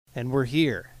and we're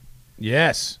here.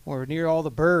 Yes. We're near all the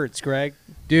birds, Greg.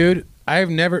 Dude, I've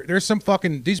never... There's some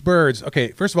fucking... These birds...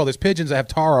 Okay, first of all, there's pigeons that have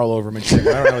tar all over them and shit. I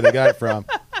don't know where they got it from.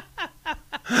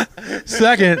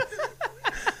 Second,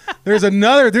 there's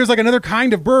like another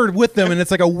kind of bird with them, and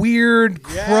it's like a weird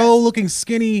crow-looking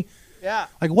skinny... Yeah.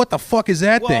 Like, what the fuck is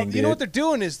that thing, dude? You know what they're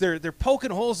doing is they're poking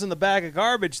holes in the bag of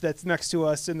garbage that's next to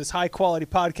us in this high-quality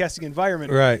podcasting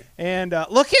environment. Right. And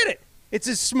look at it. It's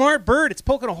a smart bird. It's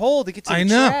poking a hole to get to the I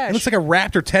know. trash. It looks like a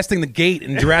raptor testing the gate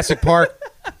in Jurassic Park.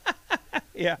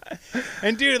 Yeah.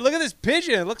 And, dude, look at this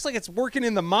pigeon. It looks like it's working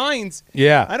in the mines.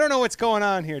 Yeah. I don't know what's going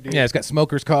on here, dude. Yeah, it's got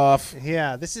smoker's cough.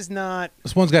 Yeah, this is not...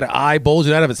 This one's got an eye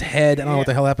bulging out of his head. I don't know what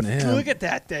the hell happened to him. Look at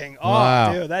that thing. Oh,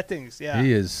 Wow. dude, that thing's... Yeah.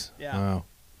 He is. Yeah. Wow.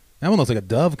 That one looks like a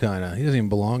dove, kind of. He doesn't even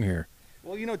belong here.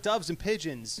 Well, you know, doves and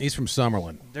pigeons, He's from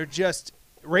Summerlin. they're just...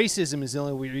 Racism is the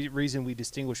only reason we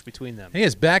distinguish between them. Hey,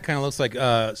 his back kind of looks like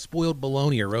spoiled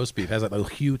bologna or roast beef. It has like a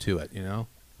hue to it, you know?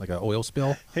 Like an oil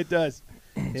spill. It does.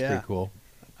 It's pretty cool.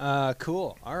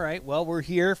 Cool. All right. Well, we're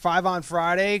here. 5 on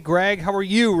Friday. Greg, how are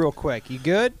you real quick? You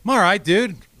good? I'm all right,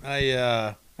 dude.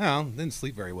 I didn't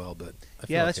sleep very well, but I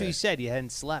feel That's okay. what you said. You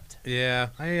hadn't slept. Yeah.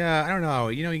 I don't know.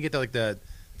 You know, you get the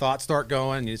thoughts start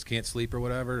going, you just can't sleep or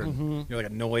whatever, and you're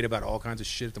like annoyed about all kinds of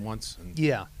shit at once. And,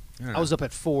 Yeah. don't I was know. up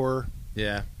at 4.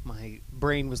 Yeah. My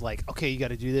brain was like, okay, you got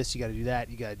to do this, you got to do that,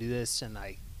 you got to do this, and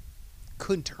I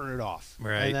couldn't turn it off.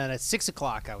 Right. And then at 6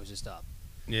 o'clock, I was just up.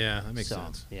 Yeah, that makes So,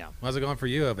 sense. Yeah. How's it going for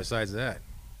you besides that?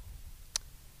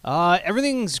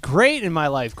 Everything's great in my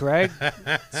life, Greg.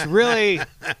 It's really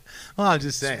Well, I'm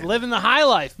just saying. living the high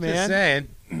life, man. Just saying.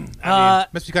 I mean,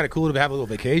 must be kind of cool to have a little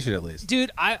vacation at least.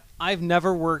 Dude, I've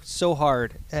never worked so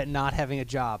hard at not having a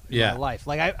job in my life.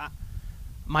 Like I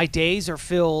my days are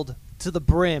filled to the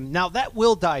brim. Now that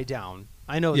will die down.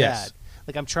 I know Yes. that.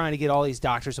 Like I'm trying to get all these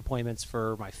doctor's appointments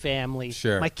for my family.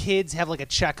 Sure. My kids have like a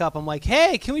checkup. I'm like,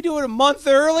 hey, can we do it a month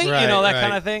early? Right, you know, that right.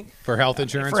 kind of thing. For health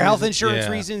insurance For health reasons? insurance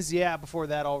Yeah. reasons, yeah, before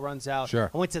that all runs out. Sure.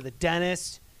 I went to the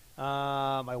dentist.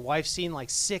 My wife's seen like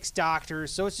 6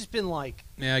 doctors. So it's just been like,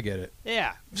 Yeah, I get it.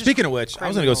 yeah. just Speaking of which, I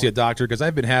was going to go see a doctor because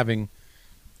I've been having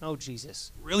Oh,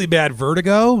 Jesus. really bad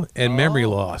vertigo and memory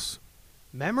Oh. loss.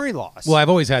 Memory loss. Well, I've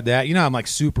always had that. You know, I'm like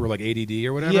super like ADD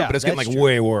or whatever, Yeah, but it's getting that's like true.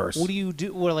 way worse. What do you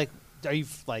do? What like are you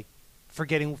like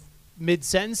forgetting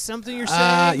mid-sentence something you're saying?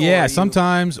 or Yeah, are you-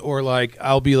 sometimes, or like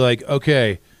I'll be like,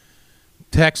 okay,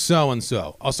 text so and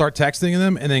so. I'll start texting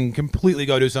them and then completely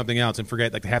go do something else and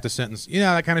forget like half the sentence. You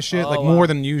know, that kind of shit, Oh, like wow. more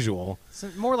than usual.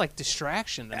 It's more like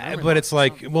distraction than memory But loss it's or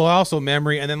like, something. well, also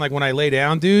memory, and then like when I lay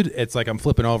down, dude, it's like I'm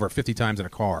flipping over 50 times in a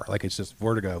car. Like it's just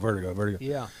vertigo.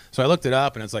 Yeah. So I looked it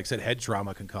up, and it's like said head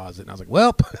trauma can cause it, and I was like,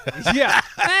 well, Yeah.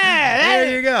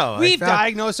 there you go. We've I found,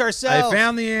 diagnosed ourselves. I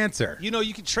found the answer. You know,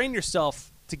 you can train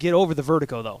yourself to get over the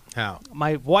vertigo though. How?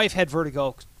 My wife had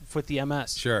vertigo with the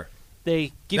MS. Sure.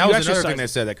 They give That you was another exercise. thing they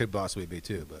said that could possibly be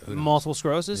too, but who knows? Multiple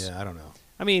sclerosis? Yeah, I don't know.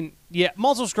 I mean, yeah,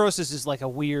 multiple sclerosis is like a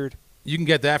weird. You can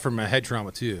get that from a head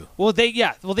trauma too. Well,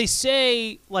 they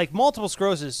say like multiple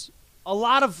sclerosis. A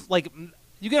lot of like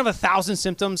you can have 1,000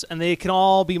 symptoms and they can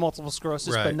all be multiple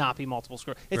sclerosis, but Right. not be multiple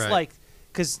sclerosis. It's Right. like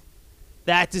because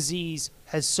that disease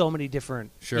has so many different,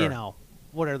 Sure. you know,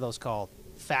 what are those called?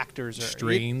 Factors or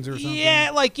Strains or something?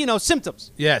 Yeah, like you know,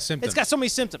 symptoms. Yeah, symptoms. It's got so many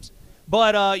symptoms.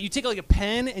 But you take like a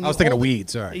pen and I was thinking of hold it- weed.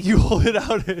 Sorry. You hold it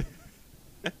out.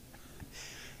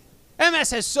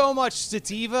 MS has so much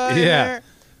sativa in Yeah. there.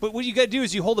 But what you got to do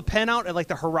is you hold a pen out at like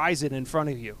the horizon in front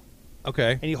of you,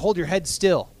 Okay. and you hold your head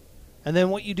still. And then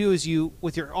what you do is you,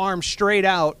 with your arm straight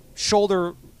out,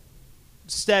 shoulder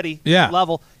steady, Yeah.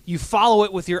 level, you follow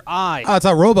it with your eye. Oh, it's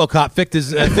how RoboCop fixed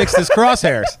his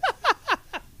crosshairs.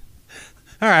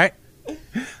 All right.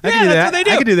 I can do that's that. what they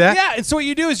do. I can do that. Yeah, and so what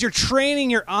you do is you're training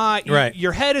your eye. Right.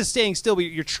 Your head is staying still, but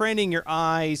you're training your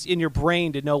eyes in your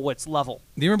brain to know what's level.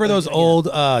 Do you remember those Yeah. old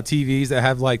TVs that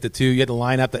have like the two? You had to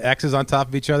line up the X's on top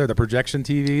of each other, the projection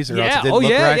TVs. Or else Yeah. it didn't Oh, look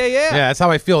yeah, right. yeah, yeah. Yeah, that's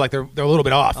how I feel. Like they're a little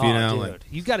bit off. Oh, you know. dude, Like,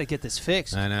 you got to get this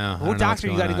fixed. I know. I don't What know what's doctor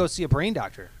you got to going go on. see? A brain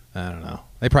doctor, I don't know.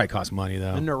 They probably cost money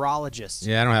though. a neurologist.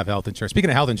 Yeah, I don't have health insurance. Speaking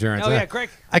of health insurance, Oh yeah, Greg.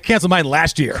 I canceled mine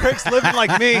last year. Greg's living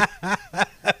like me.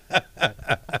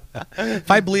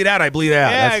 If I bleed out, I bleed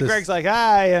out. Yeah, That's just- Greg's like,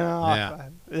 yeah. Yeah.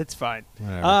 It's fine.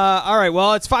 Whatever. All right,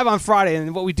 well, it's 5 on Friday,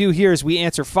 and what we do here is we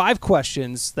answer 5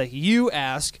 questions that you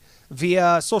ask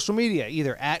via social media,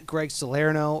 either at Greg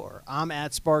Salerno or I'm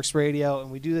at Sparks Radio,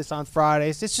 and we do this on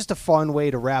Fridays. It's just a fun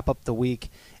way to wrap up the week,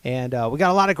 and we got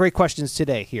a lot of great questions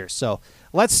today here. So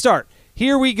let's start.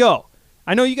 Here we go.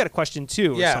 I know you got a question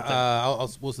too. Or Yeah,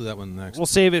 something. we'll do that one next. We'll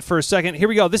save it for a second. Here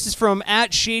we go. This is from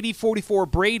at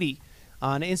Shady44 Brady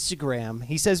on Instagram.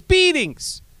 He says,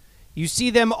 beatings. You see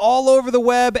them all over the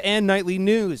web and nightly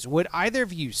news. Would either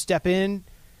of you step in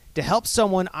to help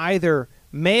someone, either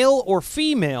male or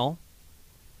female,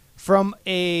 from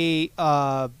an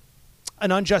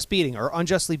unjust beating or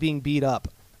unjustly being beat up?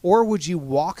 Or would you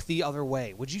walk the other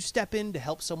way? Would you step in to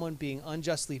help someone being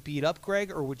unjustly beat up,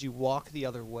 Greg, or would you walk the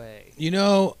other way? You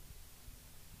know,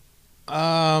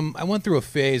 I went through a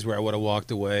phase where I would have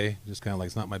walked away, just kind of like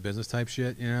it's not my business type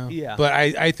shit, you know? Yeah. But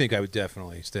I think I would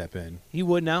definitely step in. You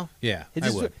would now? Yeah, It I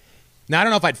just- would. Now, I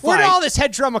don't know if I'd fight. Where did all this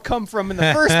head drama come from in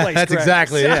the first place, That's Greg?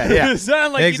 exactly it. Yeah, It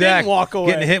sounded like you didn't walk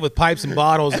away. Getting hit with pipes and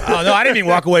bottles. Oh no, I didn't even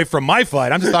walk away from my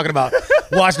fight. I'm just talking about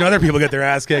watching other people get their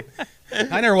ass kicked.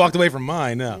 I never walked away from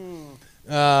mine.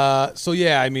 No. So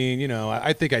yeah, I mean, you know,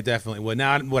 I think I definitely would.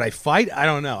 Now, would I fight? I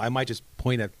don't know. I might just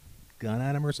point a gun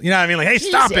at him or something. You know what I mean? Like, hey,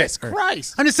 stop Jesus it! Or-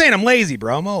 Christ. I'm just saying, I'm lazy,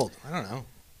 bro. I'm old. I don't know.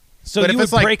 So But you if would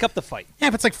it's like- break up the fight. Yeah,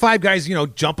 if it's like five guys, you know,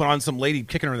 jumping on some lady,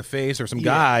 kicking her in the face, or some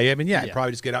guy, I mean, yeah, I'd Yeah.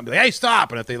 probably just get up and be like, hey, stop.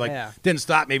 And if they, like, Yeah. didn't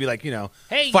stop, maybe, like, you know,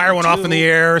 Hey, fire you one off in two. the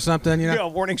air or something, you know? Yeah,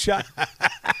 warning shot.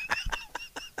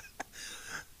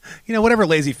 You know, whatever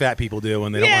lazy fat people do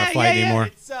when they don't want to fight anymore.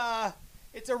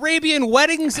 It's Arabian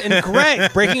weddings and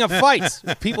Greg breaking up fights.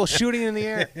 People shooting in the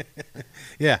air.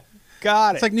 Yeah.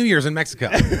 Got It's it. like New Year's in Mexico.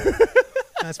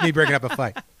 That's me breaking up a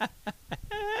fight.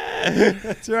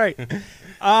 That's right.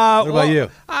 What about you?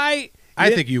 I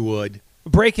think you would.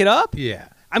 break it up. Yeah.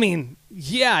 I mean,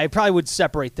 yeah, I probably would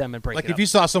separate them and break Like it if up. you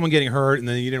saw someone getting hurt and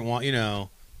then you didn't want, you know.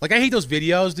 Like I hate those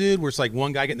videos, dude, where it's like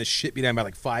one guy getting the shit beat down by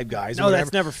like five guys. No, or that's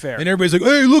whatever. never fair. And everybody's like,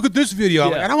 hey, look at this video. I'm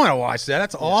Yeah. like, I don't want to watch that.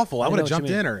 That's awful. I I would know have what you jumped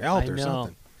in mean. or helped I or know.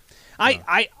 something.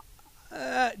 I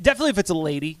definitely if it's a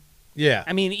lady. Yeah.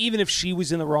 I mean, even if she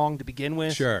was in the wrong to begin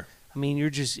with. Sure. I mean,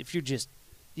 if you're just,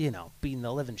 you know, beating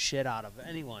the living shit out of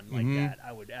anyone like that,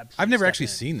 I would absolutely. I've never step actually in.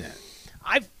 seen that.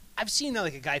 I've seen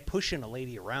like a guy pushing a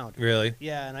lady around. Really?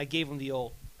 Yeah, and I gave him the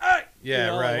old, hey! Yeah, you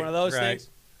know, like right, one of those right. things.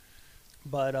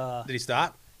 But Did he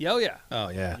stop? yeah, oh yeah. Oh,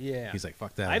 yeah. Yeah. He's like,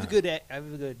 fuck that. I have a good,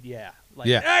 like,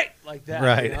 Yeah. hey! Like that.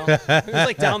 Right. You know? It was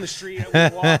like down the street. I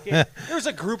was walking. There was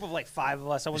a group of like 5 of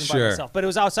us. I wasn't by Sure. myself, but it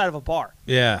was outside of a bar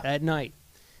Yeah. at night,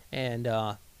 and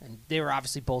they were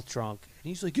obviously both drunk. And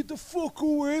he's like, "Get the fuck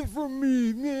away from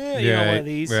me, man!" You know, one of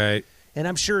these. Right. And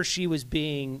I'm sure she was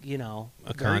being, you know,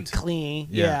 A very cunt. clean.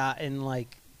 Yeah. And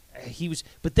like he was,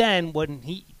 but then when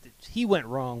he went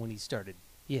wrong when he started,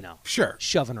 you know, Sure.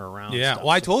 shoving her around. Yeah. and stuff.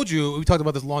 Well, I So- told you, we talked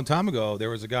about this a long time ago. There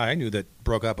was a guy I knew that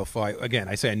broke up a fight. Again,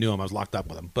 I say I knew him. I was locked up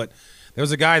with him. But there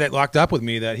was a guy that locked up with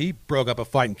me that he broke up a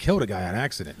fight and killed a guy on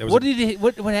accident. There was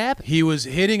What happened? He was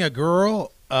hitting a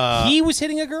girl. He was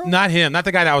hitting a girl. Not him. Not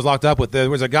the guy that I was locked up with. There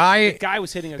was a guy. The guy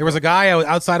was hitting a There girl. was a guy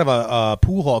outside of a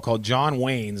pool hall called John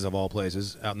Wayne's, of all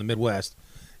places, out in the Midwest.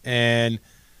 And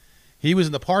he was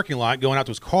in the parking lot going out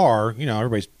to his car. You know,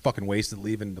 everybody's fucking wasted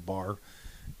leaving the bar.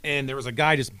 And there was a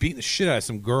guy just beating the shit out of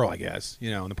some girl, I guess,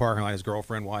 you know, in the parking lot, his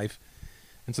girlfriend, wife.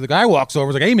 And so the guy walks over,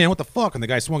 was like, hey, man, what the fuck? And the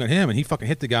guy swung at him, and he fucking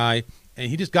hit the guy. And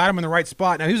he just got him in the right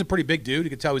spot. Now, he was a pretty big dude.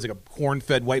 You could tell he was like a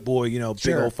corn-fed white boy, you know, big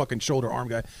Sure. old fucking shoulder arm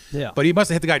guy. Yeah. But he must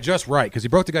have hit the guy just right because he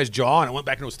broke the guy's jaw, and it went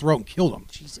back into his throat and killed him.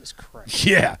 Jesus Christ.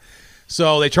 Yeah.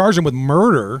 So they charged him with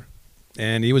murder,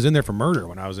 and he was in there for murder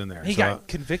when I was in there. He So got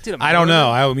convicted of I don't murder?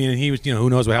 know. I mean, he was, you know, who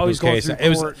knows what happened he's to his going case.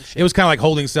 through court and shit. It was kind of like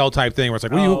holding cell type thing where it's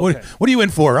like, what, Oh, what, okay. what are you in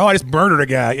for? Oh, I just murdered a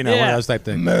guy, you know, one Yeah. of those type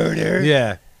things. Murder.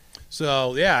 Yeah.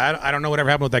 So, yeah, I don't know whatever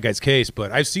happened with that guy's case,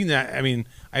 but I've seen that. I mean,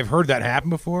 I've heard that happen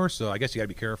before, so I guess you got to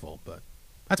be careful. But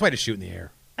that's why I just shoot in the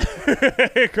air.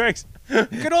 Greg's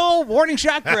good old warning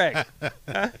shot, Greg.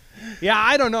 Yeah,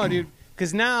 I don't know, dude.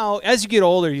 Because now, as you get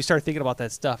older, you start thinking about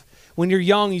that stuff. When you're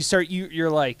young, you're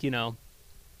like, you know,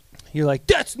 you're like,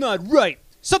 that's not right.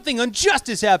 Something unjust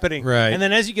is happening. Right. And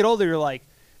then as you get older, you're like,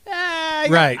 I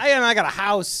Right. got a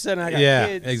house and I got Yeah,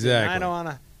 kids. and exactly. I don't want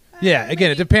to. Yeah, again,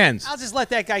 it depends. I'll just let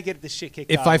that guy get the shit kicked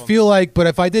out If of I him. feel like, but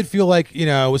if I did feel like, you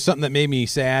know, it was something that made me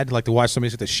sad, like to watch somebody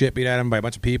get the shit beat at him by a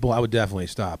bunch of people, I would definitely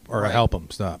stop or Right. help him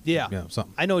stop. Yeah. You know,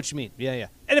 something. I know what you mean. Yeah, yeah.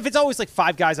 And if it's always like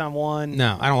 5 guys on one.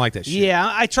 No, I don't like that shit. Yeah,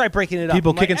 I try breaking it up.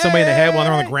 People I'm like, kicking somebody in the head while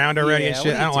they're on the "Hey!" ground already and Yeah,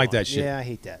 shit. what are I you don't like doing? that shit. Yeah, I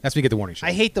hate that. That's when you get the warning shot.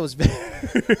 I hate those. All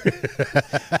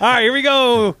right, here we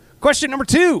go. Question number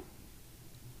 2.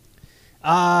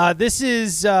 This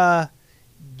is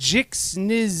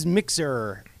Jixniz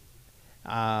Mixer,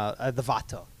 the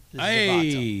Vato. This is the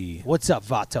Hey. Vato. What's up,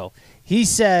 Vato? He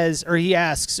says, or he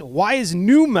asks, why is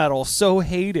new metal so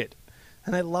hated?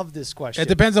 And I love this question. It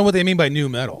depends on what they mean by new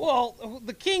metal. Well,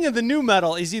 the king of the new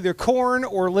metal is either Korn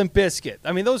or Limp Bizkit.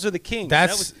 I mean, those are the kings.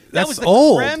 That was the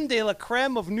old. creme de la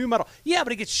creme of new metal. Yeah,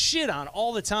 but it gets shit on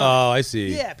all the time. Oh, I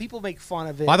see. Yeah, people make fun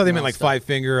of it. Well, I thought they and meant all like stuff. Five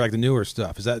Finger, like the newer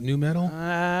stuff. Is that new metal?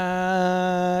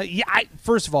 Yeah.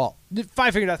 First of all,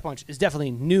 Five Finger Death Punch is definitely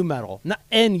new metal, not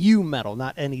NU metal,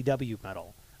 not NEW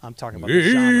metal. I'm talking about the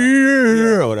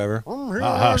genre. Or whatever.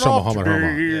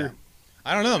 Yeah.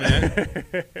 I don't know, man.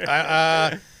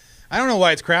 I don't know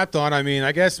why it's crapped on. I mean,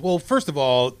 I guess. Well, first of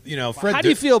all, Fred. How do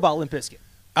you feel about Limp Bizkit?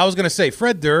 I was gonna say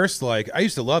Fred Durst. Like, I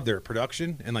used to love their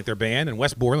production and like their band, and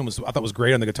Wes Borland I thought was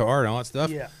great on the guitar and all that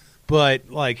stuff. Yeah. But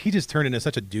like, he just turned into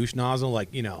such a douche nozzle. Like,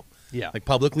 like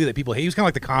publicly that people hate. He was kind of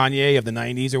like the Kanye of the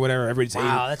 '90s or whatever. Everybody's hated.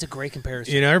 Wow, that's a great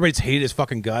comparison. Everybody's hated his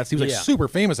fucking guts. He was like super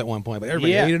famous at one point, but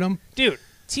everybody hated him. Dude,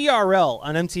 TRL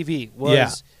on MTV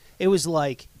was it was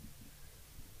like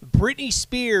Britney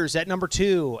Spears at number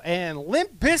 2 and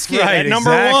Limp Bizkit at number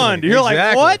 1. You're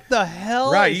like, what the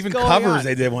hell? Right, is even going covers on?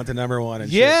 they did went to number 1.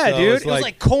 And yeah, shit. So dude, it was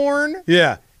like Korn,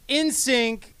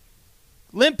 NSYNC,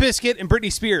 Limp Bizkit, and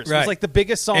Britney Spears. It was like the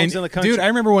biggest songs in the country. Dude, I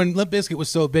remember when Limp Bizkit was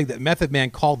so big that Method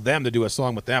Man called them to do a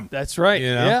song with them. That's right.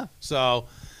 Yeah. So,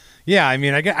 yeah, I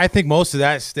mean, I think most of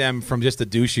that stemmed from just the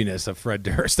douchiness of Fred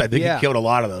Durst. I think he killed a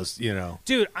lot of those.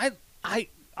 Dude,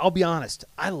 I'll be honest.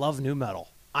 I love new metal.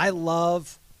 I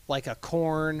love like a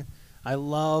Korn. I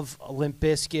love a Limp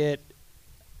Bizkit.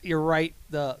 You're right.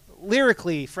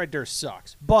 Lyrically, Fred Durst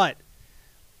sucks, but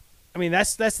I mean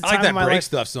that's the time I like that of my Break life.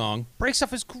 Stuff song. Break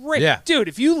Stuff is great. Yeah. Dude,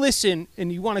 if you listen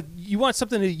and you want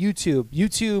something to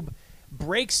YouTube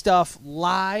Break Stuff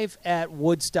live at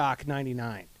Woodstock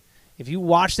 99. If you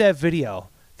watch that video,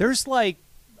 there's like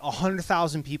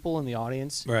 100,000 people in the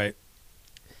audience. Right.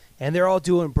 And they're all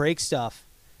doing Break Stuff.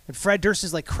 And Fred Durst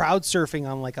is like crowd surfing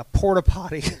on like a porta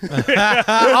potty. Oh,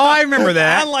 I remember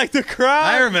that. On like the crowd.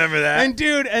 I remember that. And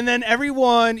dude, and then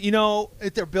everyone,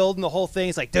 if they're building the whole thing,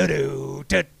 it's like do-do,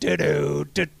 do-do,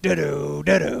 do-do,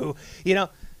 do-do.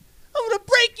 I'm gonna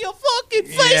break your fucking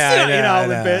face out.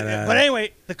 But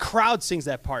anyway, the crowd sings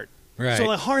that part. Right. So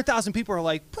like 100,000 people are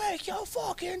like, break your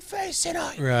fucking face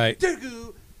tonight. Right.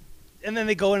 Do-do. And then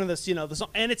they go into this, the song,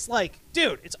 and it's like,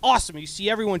 dude, it's awesome. You see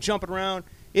everyone jumping around.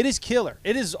 It is killer.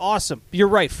 It is awesome. You're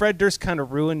right. Fred Durst kind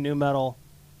of ruined new metal.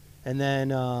 And then,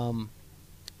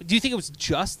 do you think it was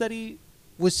just that he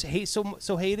was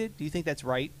so hated? Do you think that's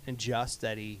right and just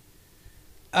that he?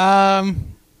 I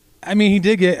mean, he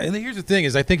did get. Here's the thing: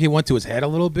 is I think he went to his head a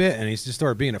little bit, and he just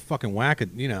started being a fucking wacko. A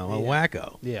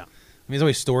wacko. Yeah. I mean, there's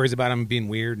always stories about him being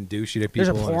weird and douchey to people.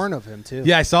 There's a porn of him too.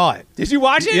 Yeah, I saw it. Did you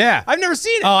watch it? Yeah. I've never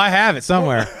seen it. Oh, I have it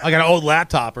somewhere. I got an old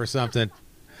laptop or something.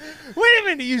 Wait a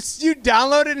minute, you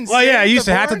downloaded and well, yeah, you used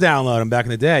to have to download them back in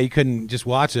the day. You couldn't just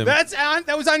watch them.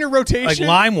 That was on your rotation?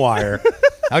 Like LimeWire.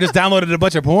 I just downloaded a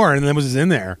bunch of porn and then was just in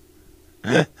there.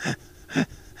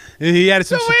 He had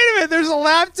some. So wait a minute, there's a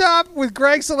laptop with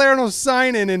Greg Salerno's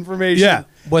sign-in information. Yeah,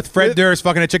 with Fred Durst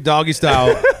fucking a chick doggy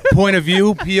style, point of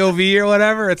view, POV or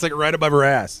whatever. It's like right above her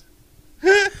ass.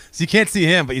 So you can't see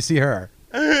him, but you see her.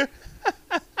 I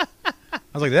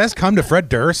was like, did this come to Fred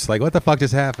Durst? Like, what the fuck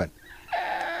just happened?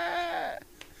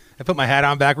 I put my hat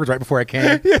on backwards right before I came.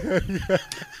 Like,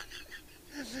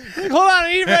 hold on,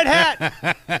 I need a red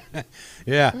hat.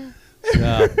 Yeah.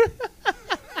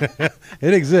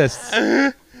 It exists.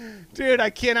 Dude,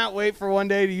 I cannot wait for one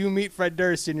day you meet Fred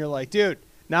Durst and you're like, dude,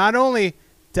 not only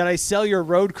did I sell your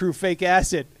road crew fake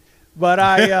acid, but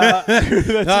I... yeah,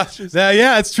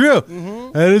 it's true.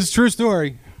 Mm-hmm. That is a true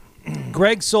story.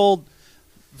 Greg sold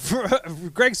Limp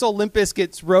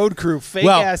Bizkit's road crew fake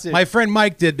acid. My friend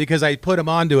Mike did because I put him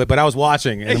onto it, but I was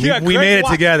watching, and Yeah, we made it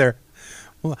together.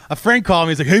 Well, a friend called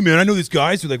me. He's like, "Hey man, I know these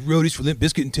guys who like roadies for Limp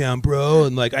Bizkit in town, bro,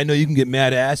 and like I know you can get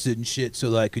mad acid and shit. So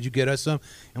like, could you get us some?"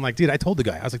 I'm like, "Dude, I told the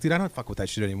guy. I was like, dude, I don't fuck with that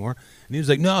shit anymore." And he was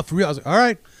like, "No, for real." I was like, "All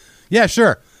right, yeah,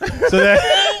 sure." So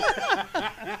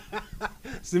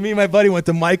so me and my buddy went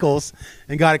to Michael's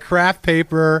and got a craft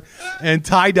paper and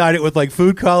tie-dyed it with like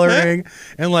food coloring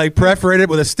and like perforated it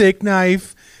with a steak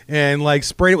knife and like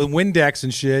sprayed it with Windex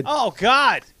and shit. Oh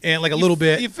God! And like a little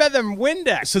bit. You fed them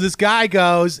Windex. So this guy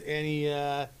goes and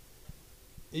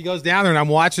he goes down there and I'm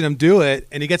watching him do it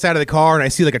and he gets out of the car and I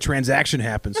see like a transaction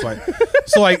happen.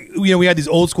 So I we had these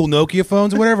old school Nokia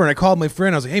phones or whatever and I called my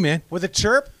friend. I was like, "Hey man, with a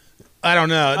chirp." I don't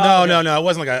know. No. It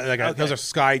wasn't like a. Those are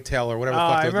SkyTel or whatever the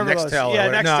fuck. I remember Nextel. those.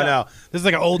 Yeah, Nextel. No. This is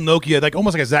like an old Nokia, like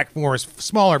almost like a Zach Morris,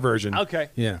 smaller version. Okay.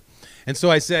 Yeah. And so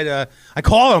I said, I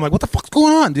called him. I'm like, "What the fuck's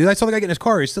going on, dude?" I saw the guy get in his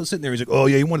car. He's still sitting there. He's like, "Oh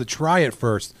yeah, he wanted to try it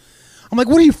first." I'm like,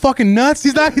 "What are you fucking nuts?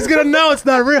 He's gonna know it's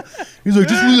not real." He's like,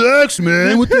 "Just relax,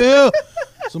 man. What the hell?"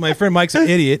 So my friend Mike's an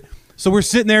idiot. So we're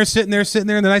sitting there, and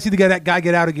then I see that guy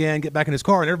get out again, get back in his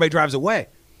car, and everybody drives away.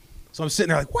 So I'm sitting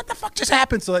there like, what the fuck just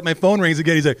happened? So like my phone rings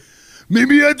again. He's like, meet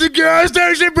me at the gas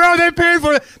station, bro. They paid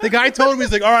for it. The guy told me,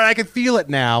 he's like, all right, I can feel it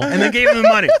now, and then gave him the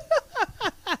money.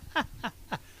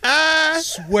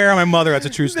 Swear on my mother, that's a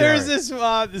true story. There's this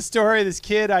story. This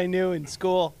kid I knew in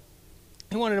school.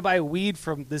 He wanted to buy weed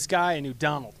from this guy I knew.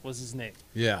 Donald was his name.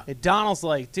 Yeah. And Donald's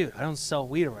like, dude, I don't sell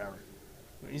weed or whatever.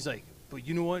 And he's like, but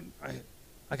you know what?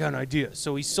 I got an idea.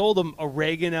 So he sold him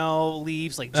oregano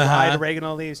leaves, like dried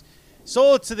oregano leaves.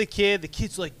 Sold it to the kid. The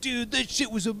kid's like, dude, that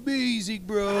shit was amazing,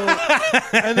 bro.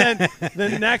 And then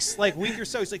the next week or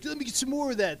so, he's like, let me get some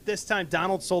more of that. This time,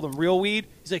 Donald sold him real weed.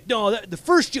 He's like, no, the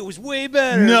first shit was way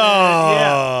better.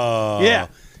 No. Man. Yeah.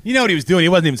 You know what he was doing? He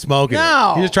wasn't even smoking.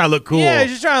 No. He was just trying to look cool. Yeah,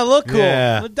 he's just trying to look cool.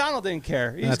 Yeah. But Donald didn't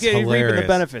care. He's That's reaping the hilarious.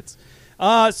 benefits.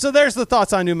 So there's the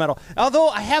thoughts on new metal. Although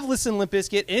I have listened to Limp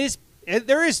Bizkit,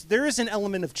 there is an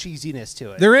element of cheesiness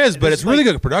to it. There is, but it's really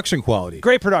good production quality.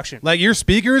 Great production. Like your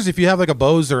speakers, if you have like a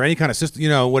Bose or any kind of system,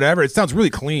 whatever, it sounds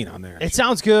really clean on there. It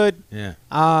sounds good. Yeah.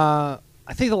 I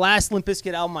think the last Limp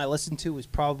Bizkit album I listened to was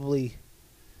probably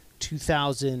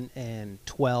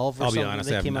 2012 or I'll something. be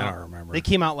honest, I don't remember. They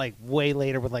came out way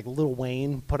later with Lil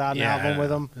Wayne put out an album with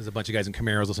them. There's a bunch of guys in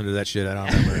Camaros listening to that shit. I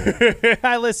don't remember.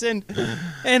 I listened,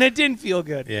 and it didn't feel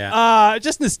good. Yeah.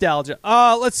 Just nostalgia.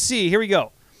 Let's see. Here we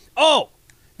go. Oh,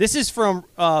 this is from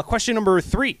question number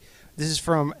 3. This is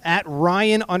from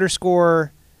 @Ryan _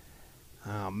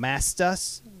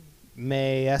 Maestas.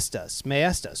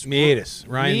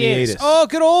 Ryan Mietis. Oh,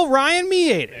 good old Ryan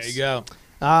Mietis. There you go.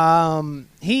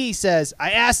 He says,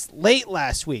 I asked late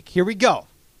last week. Here we go.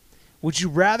 Would you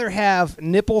rather have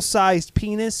nipple-sized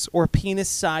penis or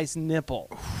penis-sized nipple?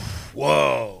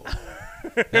 Whoa.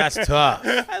 That's tough.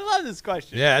 I love this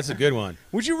question. Yeah, that's a good one.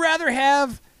 Would you rather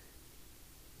have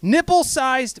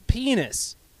nipple-sized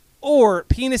penis or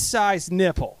penis-sized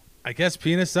nipple? I guess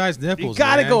penis-sized nipples. You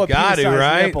gotta go with penis-sized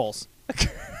right? nipples.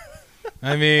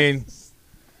 I mean,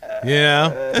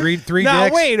 three Now,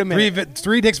 dicks. wait a minute.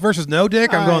 Three dicks versus no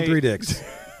dick. I'm going 3 dicks.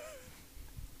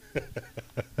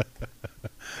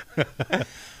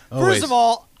 First of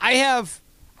all, I have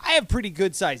pretty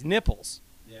good sized nipples.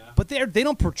 Yeah. But they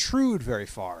don't protrude very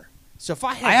far. So if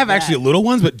I have actually little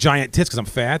ones, but giant tits because I'm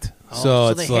fat. So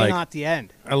it's they hang out at the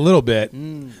end. A little bit.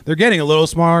 They're getting a little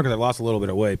smaller because I lost a little bit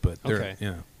of weight, but they're,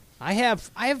 I have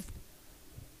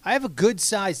a good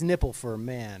sized nipple for a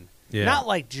man. Yeah. Not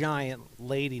like giant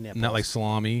lady nipples. Not like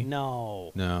salami.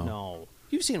 No.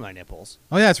 You've seen my nipples.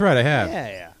 Oh yeah, that's right. I have.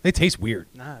 Yeah. They taste weird.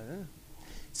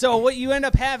 So what you end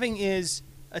up having is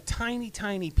a tiny,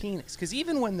 tiny penis because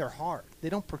even when they're hard, they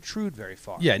don't protrude very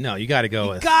far. Yeah, no, you got to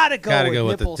go with. Gotta go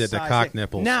with the cock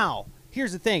nipples. Now,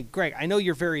 here's the thing, Greg. I know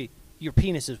your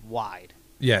penis is wide.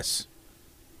 Yes.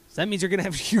 So that means you're gonna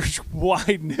have huge,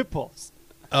 wide nipples.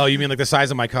 Oh, you mean like the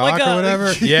size of my cock or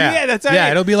whatever? Yeah. Yeah, that's right.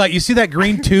 Yeah, it'll be like, you see that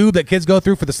green tube that kids go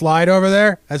through for the slide over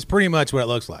there? That's pretty much what it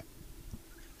looks like.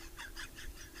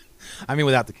 I mean,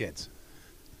 without the kids.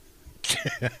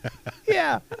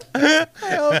 Yeah, I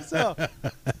hope so.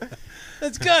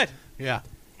 That's good. Yeah.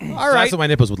 All So right. that's what my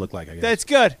nipples would look like, I guess. That's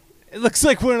good. It looks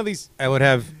like one of these I would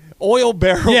have. oil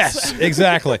barrels. Yes,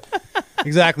 exactly.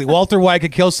 Exactly. Walter White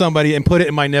could kill somebody and put it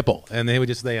in my nipple, and they would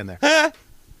just stay in there.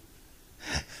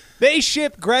 They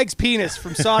ship Greg's penis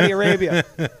from Saudi Arabia.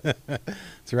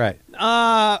 That's right.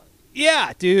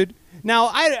 Yeah, dude. Now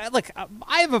I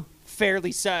have a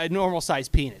fairly normal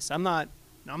sized penis. I'm not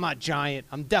giant.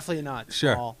 I'm definitely not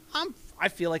Sure. small. I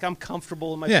feel like I'm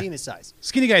comfortable in my Yeah. penis size.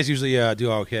 Skinny guys usually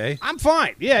do okay. I'm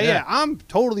fine. Yeah. Yeah. I'm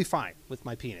totally fine with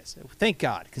my penis. Thank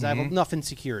God, because I have enough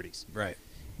insecurities. Right.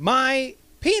 My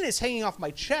penis hanging off my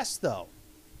chest, though,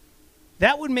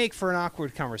 that would make for an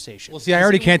awkward conversation. Well, see, I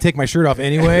already can't take my shirt off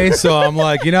anyway, so I'm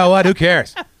like, you know what? Who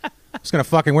cares? I'm just going to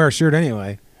fucking wear a shirt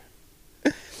anyway.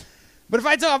 But if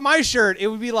I took off my shirt, it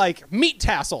would be like meat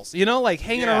tassels, like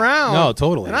hanging around. No,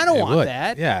 totally. And I don't It want would.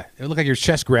 that. Yeah. It would look like your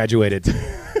chest graduated.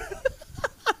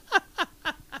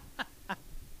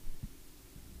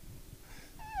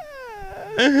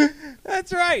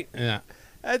 That's right. Yeah.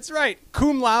 That's right.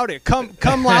 Cum laude. Come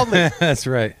loudly. That's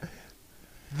right.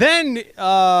 Then,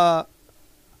 are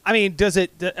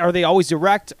they always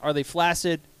erect? Are they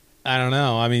flaccid? I don't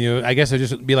know. I mean, I guess it'd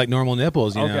just be like normal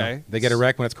nipples, you know. Okay. They get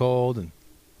erect when it's cold. And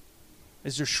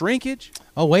Is there shrinkage?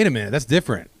 oh, wait a minute. That's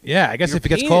different. Yeah, I guess Your if it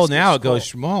gets penis cold now, gets it goes cold.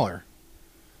 smaller.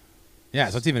 Yeah,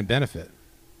 so it's even a benefit.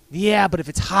 Yeah, but if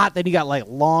it's hot, then you got like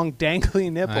long,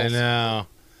 dangly nipples. I know.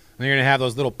 And you're going to have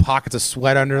those little pockets of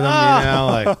sweat under them,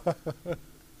 like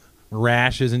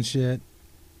rashes and shit.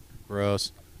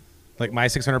 Gross. Like my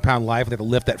 600-pound life, they have to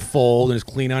lift that fold and just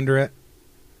clean under it.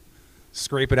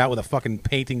 scrape it out with a fucking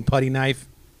painting putty knife.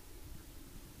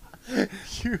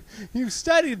 You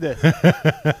studied this.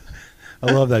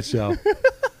 I love that show.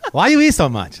 Why you eat so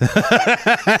much?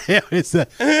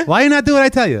 Why you not do what I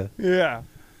tell you? Yeah.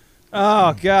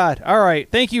 Oh, God. All right.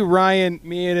 Thank you, Ryan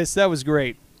Mianis. That was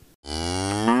great.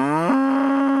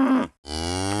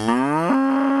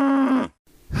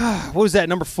 What was that,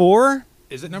 number 4?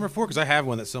 Is it number 4? Because I have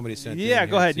one that somebody sent in. Yeah,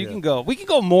 go ahead. You too. can go. We can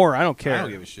go more. I don't care. I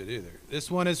don't give a shit either.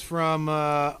 This one is from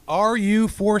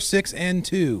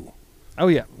RU46N2. Oh,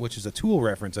 yeah. Which is a Tool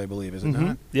reference, I believe, is it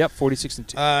not? Yep, 46 and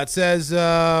 2. It says,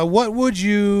 what would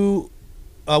your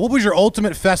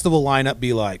ultimate festival lineup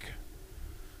be like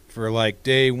for like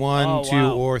day 1, 2,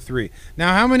 wow. or 3?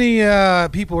 Now, how many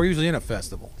people are usually in a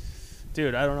festival?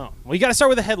 Dude, I don't know. Well, you got to start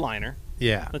with a headliner.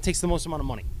 Yeah. That takes the most amount of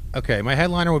money. Okay, my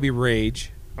headliner would be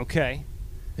Rage. Okay.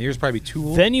 And yours probably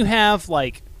Tool. Then you have,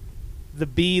 like, the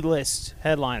B-list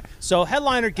headliner. So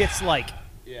headliner gets, like,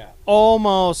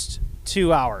 almost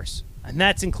 2 hours. And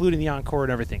that's including the encore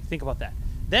and everything. Think about that.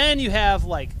 Then you have,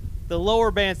 like, the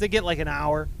lower bands. They get, like, an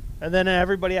hour. And then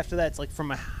everybody after that, it's, like,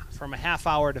 from a half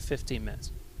hour to 15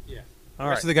 minutes. Yeah. All The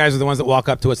rest right. of the guys are the ones that walk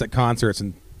up to us at concerts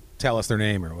and tell us their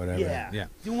name or whatever. Yeah.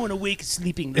 You want to wake a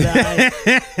sleeping giant.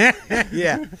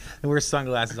 Yeah. And wear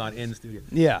sunglasses on in the studio.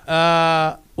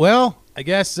 Yeah. Well, I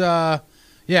guess, okay,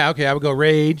 I would go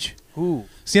Rage. Ooh.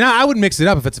 See, now I would mix it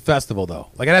up if it's a festival, though.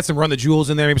 Like, I'd have some Run the Jewels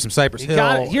in there, maybe some Cypress Hill.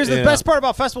 Got it. Here's the you best know. part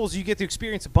about festivals: you get to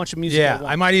experience a bunch of music. Yeah, at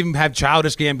once. I might even have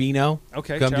Childish Gambino.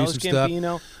 Okay, come Childish do some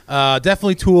Gambino. stuff.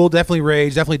 Definitely Tool, definitely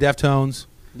Rage, definitely Deftones.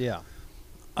 Yeah.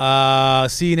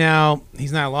 See, now,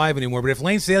 he's not alive anymore, but if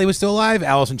Lane Staley was still alive,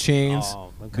 Alice in Chains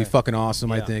would be fucking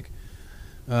awesome, I Yeah. think.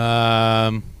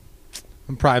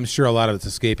 I'm sure a lot of it's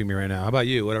escaping me right now. How about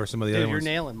you? What are some of the Dude, other you're ones?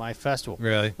 nailing my festival.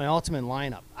 Really? My ultimate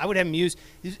lineup. I would have Muse.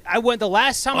 I went the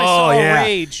last time I saw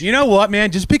Rage. You know what,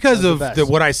 man? Just because That of was the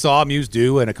best. what I saw Muse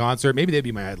do in a concert, maybe they'd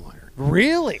be my headliner.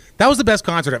 Really? That was the best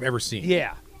concert I've ever seen.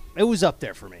 Yeah. It was up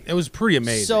there for me. It was pretty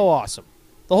amazing. So awesome.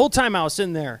 The whole time I was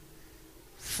sitting there,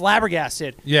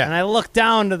 flabbergasted. Yeah. And I looked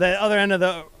down to the other end of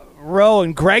the row,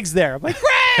 and Greg's there. I'm like,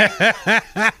 Greg!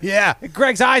 Yeah. And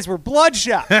Greg's eyes were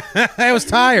bloodshot. I was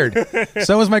tired.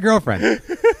 So was my girlfriend.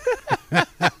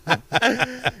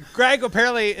 Greg,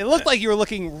 apparently, it looked like you were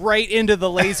looking right into the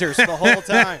lasers the whole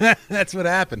time. That's what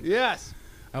happened. Yes.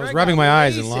 I was Greg rubbing got my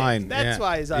eyes in LASIK. line. That's Yeah.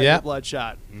 why his eyes Yeah. were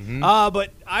bloodshot. But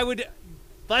I would.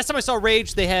 Last time I saw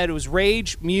Rage, it was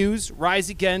Rage, Muse, Rise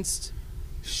Against,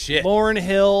 Shit. Lauryn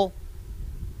Hill,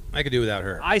 I could do without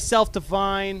her. I Self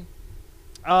Define.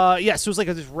 So it was like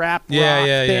this rap rock thing,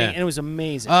 and it was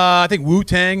amazing. I think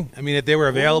Wu-Tang. I mean, if they were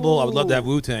available, I would love to have Ooh.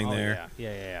 Wu-Tang Oh, there.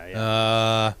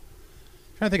 Yeah.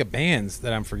 Trying to think of bands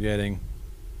that I'm forgetting.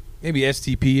 Maybe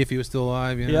STP if he was still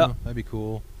alive. You know, that'd be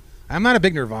cool. I'm not a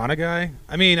big Nirvana guy.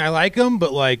 I mean, I like them,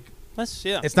 but like,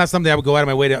 it's not something I would go out of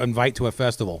my way to invite to a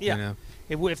festival. Yeah. You know?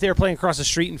 If they were playing across the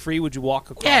street in Free, would you walk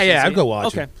across? Yeah, I'd go watch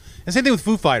Okay. them. And same thing with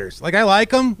Foo Fighters. Like, I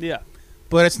like them, Yeah.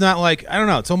 but it's not like, I don't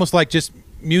know. It's almost like just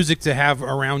music to have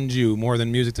around you more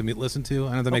than music to listen to. I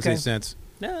don't know if that makes any sense.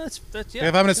 No, that's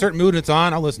If I'm in a certain mood and it's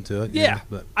on, I'll listen to it. you Yeah, know,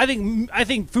 but I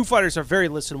think Foo Fighters are very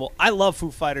listenable. I love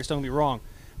Foo Fighters. Don't get me wrong,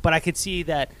 but I could see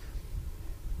that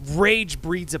Rage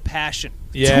breeds a passion.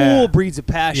 Yeah. Tool breeds a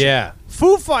passion. Yeah.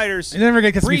 Fuu Fighters. it never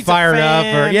gets me breeds a fired up.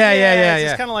 Or fan. yeah.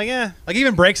 It's kind of like Like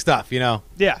even break stuff, you know.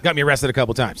 Yeah. Got me arrested a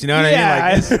couple times. You know what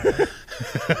Yeah, I mean? Like,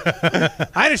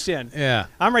 I understand. yeah.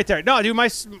 I'm right there. No, dude,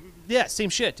 same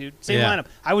shit, dude. Same Yeah. lineup.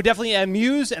 I would definitely add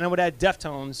Muse and I would add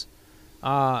Deftones.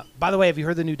 By the way, have you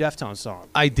heard the new Deftones song?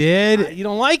 I did. You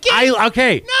don't like it?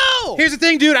 Okay. No. Here's the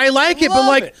thing, dude. I like it, but Love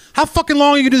like, it. how fucking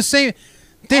long are you gonna do the same?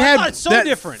 They I had thought it's so that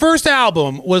different. first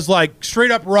album was like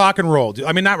straight up rock and roll.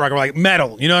 I mean, not rock and roll, like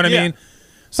metal. You know what I Yeah. mean?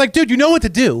 It's like, dude, you know what to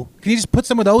do. Can you just put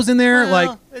some of those in there?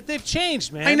 Well, like, they've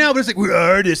changed, man. I know, but it's like we're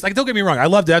artists. Like, don't get me wrong. I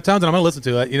love Deftones, and I'm gonna listen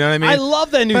to it. You know what I mean? I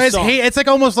love that new But song. it's like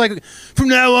almost like from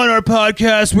now on our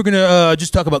podcast, we're gonna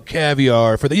just talk about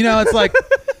caviar for the. You know, it's like.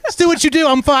 Just do what you do.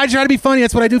 I'm fine. I try to be funny.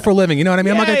 That's what I do for a living. You know what I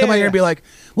mean? I'm not Yeah, gonna come out yeah, here and be like,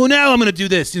 well, now I'm gonna do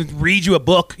this. You know, read you a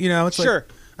book. You know, it's Sure.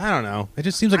 like, I don't know. It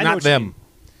just seems like I know not what you mean. them.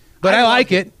 But I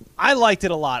like loved it. I liked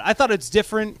it a lot. I thought it's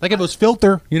different. Like if it was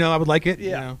Filter, you know, I would like it.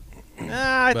 Yeah. You know?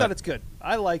 I But- thought it's good.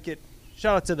 I like it.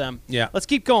 Shout out to them. Yeah. Let's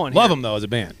keep going. Love here. them though as a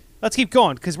band. Let's keep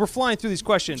going because we're flying through these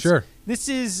questions. Sure. This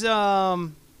is this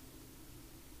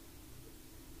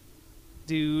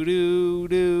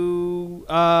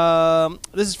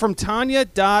is from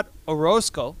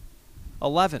Tanya.Orozco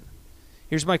 11.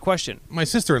 Here's my question. My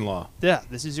sister-in-law. Yeah,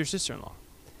 this is your sister-in-law.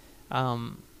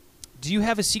 Do you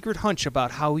have a secret hunch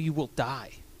about how you will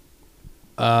die?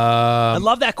 I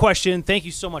love that question. Thank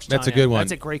you so much, Tanya. That's a good one.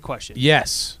 That's a great question.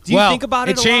 Yes. Do you think about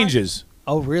it It a lot? changes.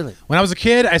 Oh, really? When I was a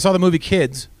kid, I saw the movie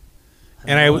Kids,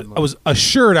 and I was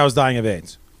assured I was dying of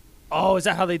AIDS. Oh, is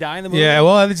that how they die in the movie? Yeah,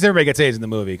 well, at least everybody gets AIDS in the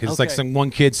movie because it's like Okay. some one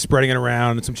kid spreading it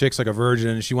around, and some chick's like a virgin,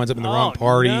 and she winds up in the wrong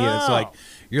party, and it's no. like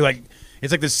you're like,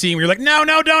 it's like the scene where you're like, no,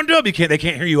 don't do it. They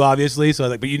can't hear you obviously, so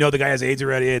like, but you know the guy has AIDS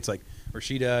already. It's like, or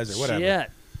she does, or whatever.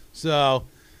 Shit. So,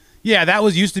 yeah, that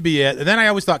used to be it. And then I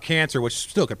always thought cancer, which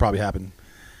still could probably happen.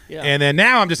 Yeah. And then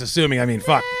now I'm just assuming. I mean,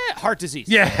 fuck. Heart disease.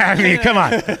 Yeah, I mean, come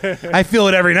on. I feel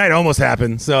it every night. It almost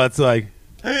happened. So it's like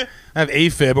I have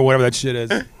AFib or whatever that shit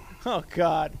is. Oh,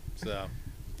 God. So,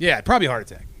 yeah, probably heart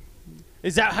attack.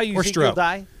 Is that how you Or think stroke. you'll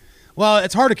die? Well,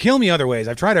 it's hard to kill me other ways.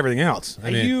 I've tried everything else. Are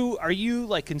you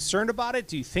like concerned about it?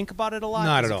 Do you think about it a lot?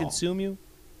 Not Does at it all. consume you?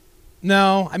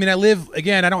 No, I mean,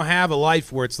 I don't have a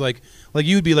life where it's like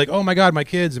you'd be like, oh my God, my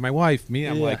kids and my wife. Me,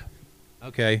 I'm Yeah. like,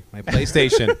 okay, my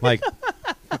PlayStation. Like,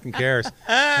 fucking cares.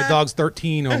 My dog's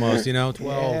 13 almost, 12.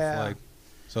 Yeah. Like,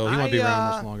 so he won't be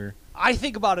around much longer. I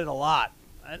think about it a lot.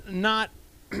 Not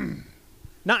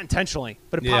intentionally,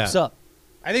 but it pops Yeah. up.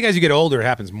 I think as you get older, it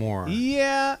happens more.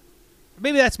 Yeah.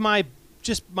 Maybe that's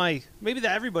maybe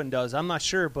that everyone does. I'm not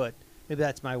sure, but maybe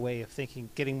that's my way of thinking,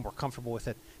 getting more comfortable with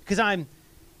it. Because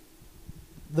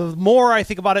the more I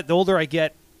think about it, the older I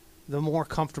get, the more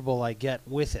comfortable I get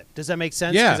with it. Does that make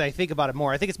sense? Yeah. Because I think about it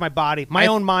more. I think it's my body, my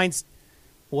own mind's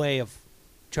way of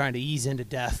trying to ease into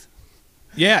death.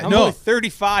 Yeah, I'm no. only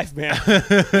 35, man.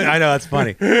 I know, that's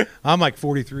funny. I'm like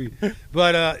 43.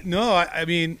 But no, I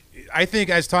mean, I think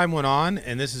as time went on,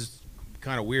 and this is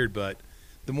kind of weird, but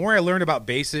the more I learned about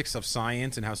basics of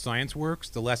science and how science works,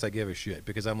 the less I give a shit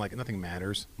because I'm like, nothing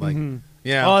matters. Like,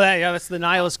 yeah. Oh, that's the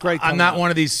nihilist Greg. I'm not one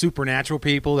of these supernatural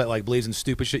people that like believes in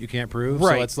stupid shit you can't prove.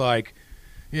 Right. So it's like,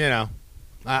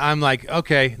 I'm like,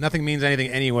 okay, nothing means anything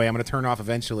anyway. I'm going to turn off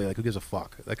eventually. Like, who gives a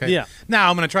fuck? Like, Yeah. Now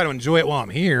I'm going to try to enjoy it while I'm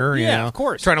here. Yeah, of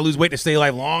course. Trying to lose weight to stay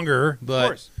alive longer. But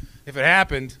course. if it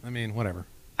happened, I mean, whatever.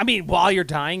 I mean, while you're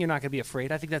dying, you're not going to be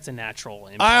afraid. I think that's a natural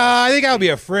impulse. I think I would be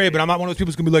afraid, but I'm not one of those people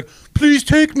who's going to be like, please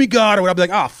take me, God. Or I'll be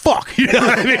like, oh, fuck. You know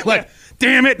what I mean? Like,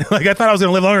 damn it. Like, I thought I was going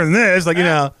to live longer than this. Like,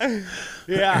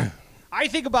 Yeah. I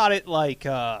think about it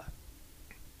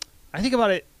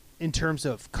in terms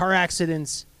of car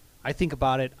accidents. I think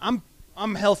about it. I'm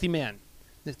a healthy man,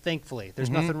 thankfully. There's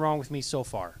nothing wrong with me so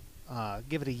far.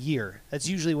 Give it a year. That's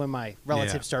usually when my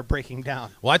relatives start breaking down.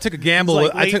 Well, I took a gamble.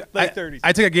 It's like with, late 30s.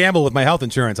 I took a gamble with my health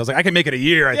insurance. I was like, I can make it a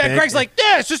year, I think. Greg's like,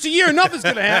 yeah, it's just a year. Nothing's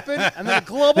going to happen. And then a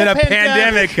global Then a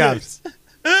pandemic comes.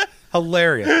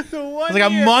 Hilarious. It was like a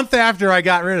month after I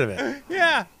got rid of it.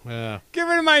 Yeah. Yeah. Get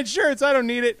rid of my insurance. I don't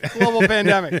need it. Global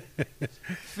pandemic.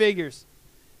 Figures.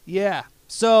 Yeah.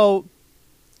 So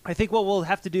I think what we'll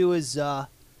have to do is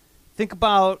think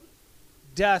about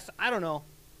death. I don't know.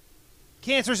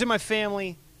 Cancer's in my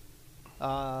family.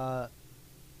 Heart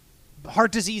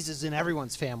disease is in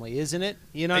everyone's family, isn't it?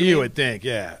 You know what I mean? You would think,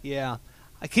 yeah. Yeah.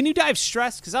 Can you die of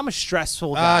stress? Because I'm a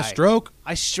stressful guy. Stroke.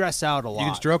 I stress out a lot. You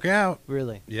can stroke out.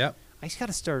 Really? Yep. I just got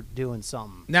to start doing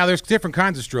something. Now, there's different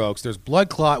kinds of strokes. There's blood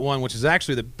clot one, which is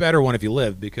actually the better one if you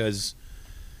live because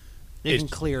They can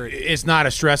clear it. it's not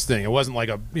a stress thing. It wasn't like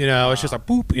it's just a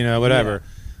poop, whatever.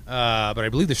 But I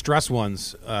believe the stress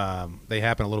ones, they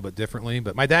happen a little bit differently.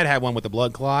 But my dad had one with the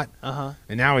blood clot. Uh-huh.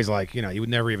 And now he's like, you would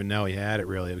never even know he had it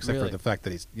really, except Really? for the fact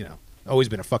that he's, always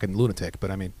been a fucking lunatic. But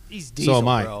I mean, He's diesel, so am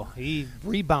I. bro. He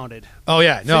rebounded. Oh,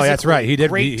 yeah. No, that's right. He did.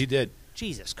 Great. He did.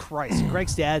 Jesus Christ.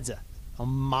 Greg's dad's a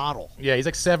model. Yeah, he's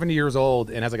like 70 years old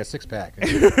and has like a six-pack.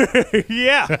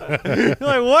 Yeah. You're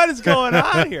like, what is going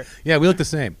on here? Yeah, we look the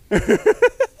same.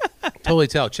 Totally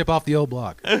tell. Chip off the old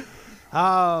block.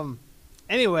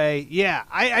 Anyway, yeah,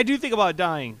 I do think about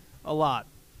dying a lot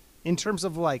in terms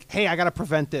of like, hey, I got to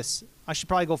prevent this. I should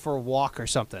probably go for a walk or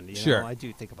something. You Sure. know? I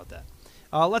do think about that.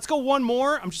 Let's go one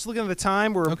more. I'm just looking at the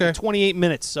time. We're Okay. at 28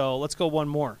 minutes, so let's go one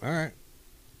more. All right.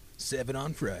 7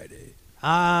 on Friday.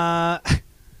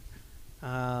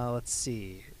 Let's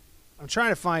see. I'm trying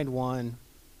to find one.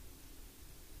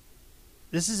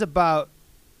 This is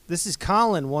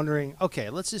Colin wondering, okay,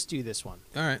 let's just do this one.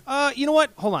 All right. You know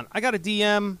what? Hold on. I got a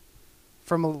DM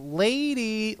from a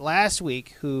lady last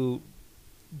week who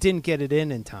didn't get it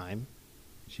in time.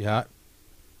 She hot?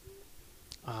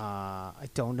 I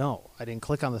don't know. I didn't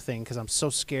click on the thing because I'm so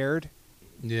scared.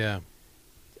 Yeah.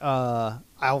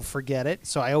 I'll forget it,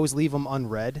 so I always leave them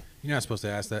unread. You're not supposed to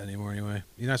ask that anymore anyway.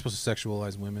 You're not supposed to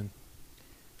sexualize women.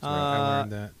 So I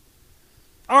learned that.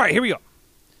 All right, here we go.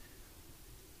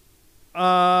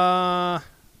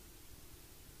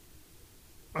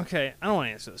 Okay, I don't want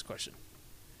to answer this question.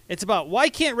 It's about why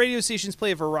can't radio stations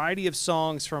play a variety of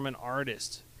songs from an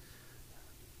artist?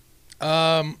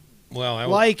 Well,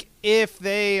 Like if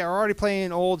they are already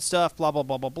playing old stuff, blah blah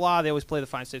blah blah blah. They always play the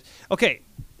fine states. Okay,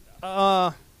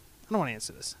 I don't want to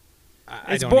answer this.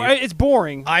 It's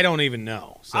boring. I don't even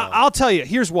know. So. I'll tell you.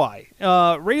 Here's why.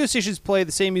 Radio stations play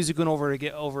the same music over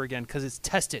again because it's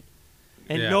tested,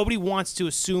 and nobody wants to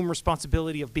assume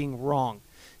responsibility of being wrong.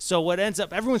 So what ends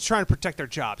up, everyone's trying to protect their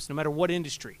jobs, no matter what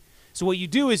industry. So what you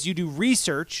do is you do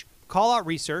research, call out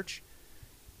research.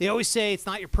 They always say it's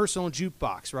not your personal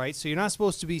jukebox, right? So you're not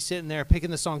supposed to be sitting there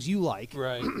picking the songs you like.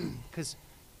 Right. Because,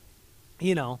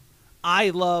 I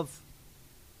love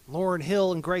Lauryn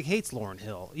Hill and Greg hates Lauryn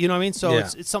Hill. You know what I mean? So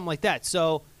it's something like that.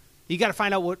 So you got to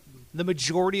find out what the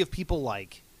majority of people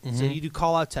like. Mm-hmm. So you do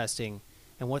call-out testing.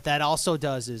 And what that also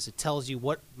does is it tells you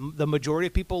what the majority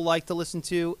of people like to listen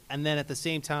to. And then at the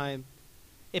same time,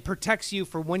 it protects you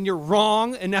for when you're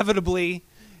wrong, inevitably,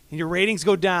 and your ratings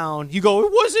go down, you go,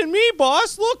 it wasn't me,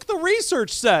 boss. Look, the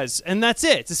research says. And that's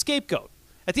it. It's a scapegoat.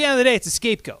 At the end of the day, it's a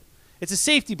scapegoat. It's a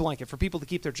safety blanket for people to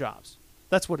keep their jobs.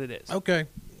 That's what it is. Okay.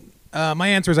 My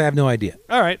answer is I have no idea.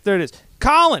 All right, there it is.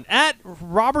 Colin, at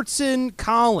Robertson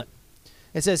Colin.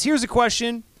 It says, here's a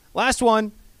question. Last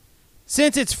one.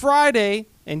 Since it's Friday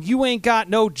and you ain't got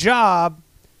no job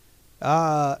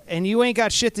and you ain't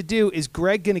got shit to do, is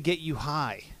Greg going to get you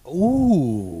high?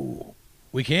 Ooh.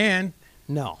 We can.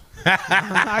 No.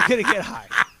 I'm not going to get high.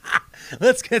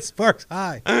 Let's get Sparks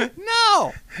high.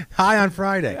 No. High on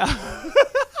Friday.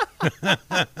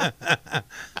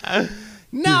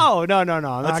 No.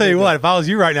 I'll tell you what, if I was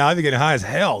you right now, I'd be getting high as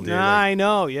hell, dude. I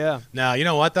know, yeah. No, you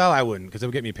know what, though? I wouldn't, because it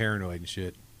would get me paranoid and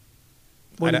shit.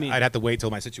 What do you mean? I'd have to wait till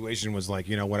my situation was like,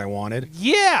 what I wanted.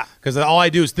 Yeah. Because all I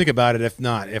do is think about it,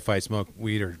 if I smoke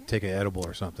weed or take an edible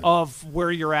or something. Of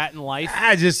where you're at in life?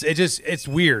 It's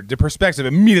weird. The perspective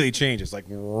immediately changes. Like,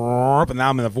 and now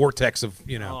I'm in the vortex of,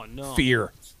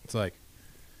 fear. It's like.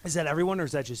 Is that everyone or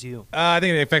is that just you? I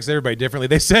think it affects everybody differently.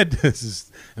 They said, this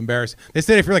is embarrassing, they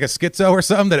said if you're like a schizo or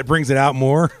something, that it brings it out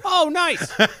more. Oh,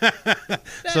 nice.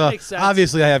 That makes sense.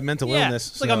 Obviously I have mental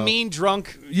illness. It's like a mean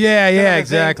drunk. Yeah,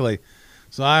 exactly.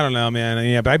 So I don't know, man.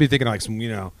 Yeah, but I'd be thinking like some,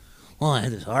 well, I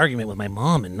had this argument with my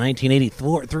mom in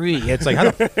 1983. It's like, how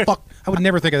the fuck? I would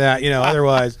never think of that,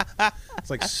 otherwise. It's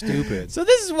like stupid. So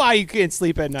this is why you can't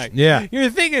sleep at night. Yeah. You're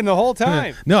thinking the whole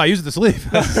time. No, I use it to sleep.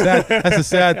 That's a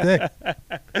sad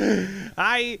thing.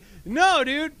 No,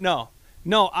 dude. No.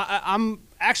 I'm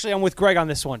with Greg on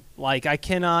this one. Like, I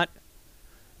cannot,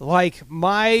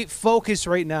 my focus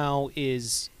right now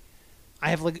is,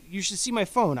 you should see my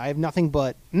phone. I have nothing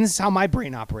but, and this is how my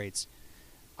brain operates.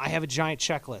 I have a giant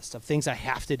checklist of things I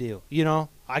have to do.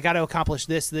 I got to accomplish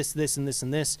this, and this,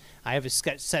 and this. I have a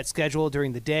set schedule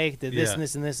during the day, this and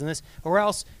this and this and this, or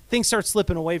else things start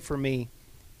slipping away from me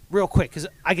real quick because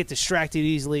I get distracted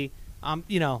easily. I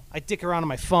dick around on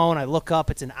my phone. I look up.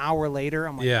 It's an hour later.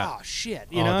 I'm like, oh, shit.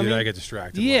 You know what I mean? I get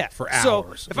distracted for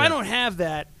hours. So if I don't have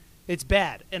that, it's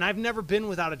bad. And I've never been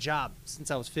without a job since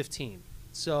I was 15.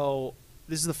 So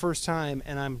this is the first time,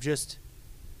 and I'm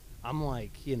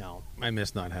like, I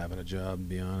miss not having a job, to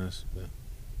be honest. But.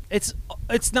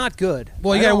 It's not good.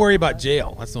 Well, you got to worry about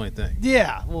jail. That's the only thing.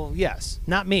 Yeah, well, yes.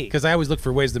 Not me. Because I always look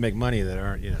for ways to make money that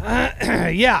aren't,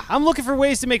 Yeah, I'm looking for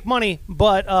ways to make money,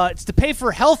 but it's to pay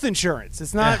for health insurance.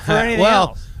 It's not for anything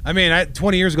else. I mean,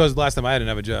 20 years ago was the last time I didn't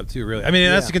have a job, too, really. I mean,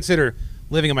 that's to consider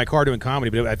living in my car doing comedy,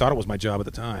 but I thought it was my job at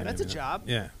the time. That's a job.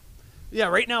 Yeah. Yeah,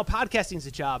 right now podcasting is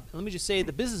a job. Let me just say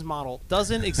the business model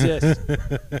doesn't exist.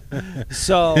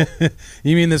 So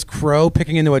you mean this crow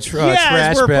picking into a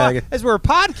trash bag? As we're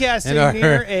podcasting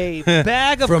near a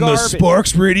bag of from garbage. From the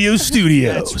Sparks Radio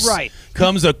Studios. That's right.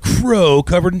 Comes a crow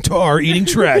covered in tar eating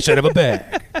trash out of a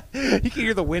bag. You can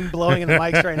hear the wind blowing in the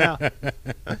mics right now.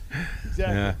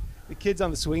 Exactly. Yeah. The kids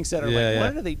on the swing set are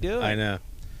what are they doing? I know.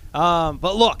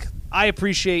 But look, I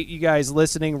appreciate you guys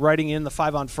listening, writing in the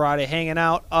 5 on Friday, hanging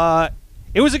out.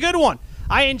 It was a good one.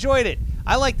 I enjoyed it.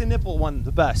 I like the nipple one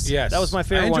the best. Yes. That was my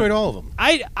favorite one. I enjoyed all of them.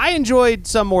 I enjoyed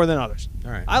some more than others.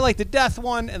 All right. I like the death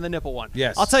one and the nipple one.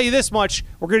 Yes. I'll tell you this much.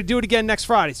 We're going to do it again next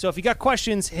Friday. So if you got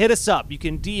questions, hit us up. You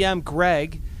can DM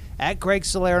Greg at Greg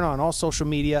Salerno on all social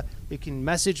media. You can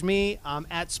message me. I'm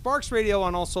at Sparks Radio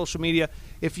on all social media.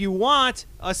 If you want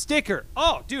a sticker.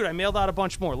 Oh, dude, I mailed out a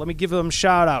bunch more. Let me give them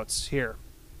shout-outs here.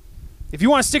 If you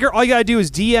want a sticker, all you got to do is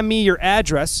DM me your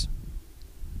address.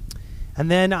 And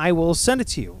then I will send it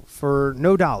to you for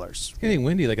no dollars. It's getting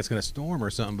windy, like it's going to storm or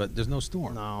something, but there's no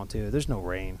storm. No, dude, there's no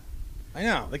rain. I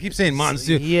know. They keep saying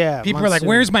monsoon. Yeah, people are like,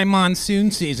 where's my monsoon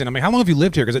season? I'm like, how long have you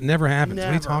lived here? Because it never happens. Never,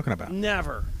 what are you talking about?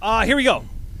 Never. Here we go.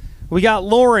 We got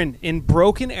Lauren in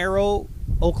Broken Arrow,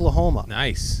 Oklahoma.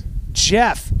 Nice.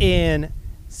 Jeff in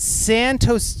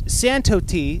Santosi.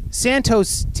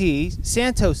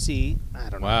 I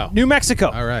don't know. Wow. New Mexico.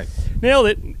 All right. Nailed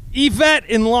it. Yvette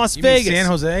in Las You mean Vegas. San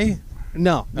Jose?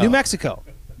 No, Oh. New Mexico.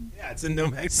 Yeah, it's in New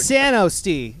Mexico.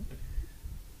 Sanosti.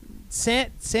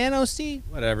 Sanosti?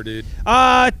 Whatever, dude.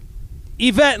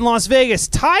 Yvette in Las Vegas.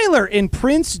 Tyler in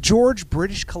Prince George,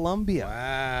 British Columbia.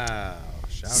 Wow.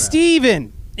 Shout out.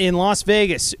 Steven in Las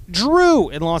Vegas. Drew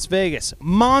in Las Vegas.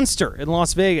 Monster in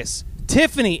Las Vegas.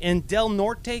 Tiffany in Del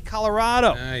Norte,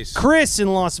 Colorado. Nice. Chris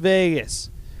in Las Vegas.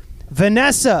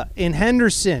 Vanessa in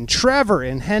Henderson. Trevor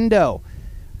in Hendo.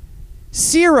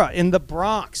 Sierra in the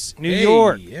Bronx, New Hey,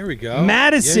 York. There we go.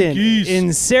 Madison Yankees.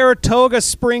 in Saratoga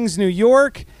Springs, New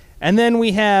York. And then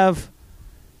we have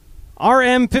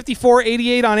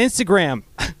RM5488 on Instagram.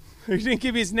 He didn't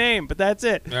give me his name, but that's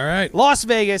it. All right. Las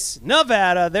Vegas,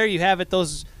 Nevada. There you have it.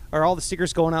 Those are all the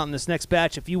stickers going out in this next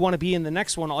batch. If you want to be in the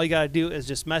next one, all you got to do is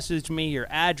just message me your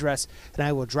address, and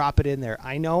I will drop it in there.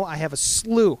 I know I have a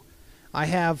slew. I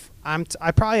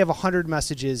probably have 100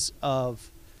 messages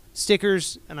of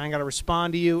stickers, and I got to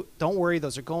respond to you. Don't worry,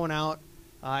 those are going out.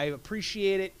 I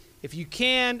appreciate it. If you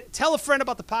can, tell a friend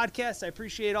about the podcast. I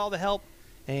appreciate all the help,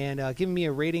 and giving me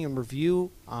a rating and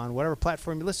review on whatever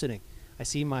platform you're listening. I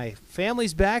see my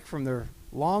family's back from their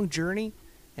long journey,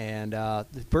 and the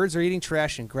birds are eating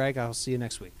trash. And Greg, I'll see you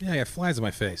next week. Yeah, I got flies in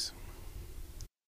my face.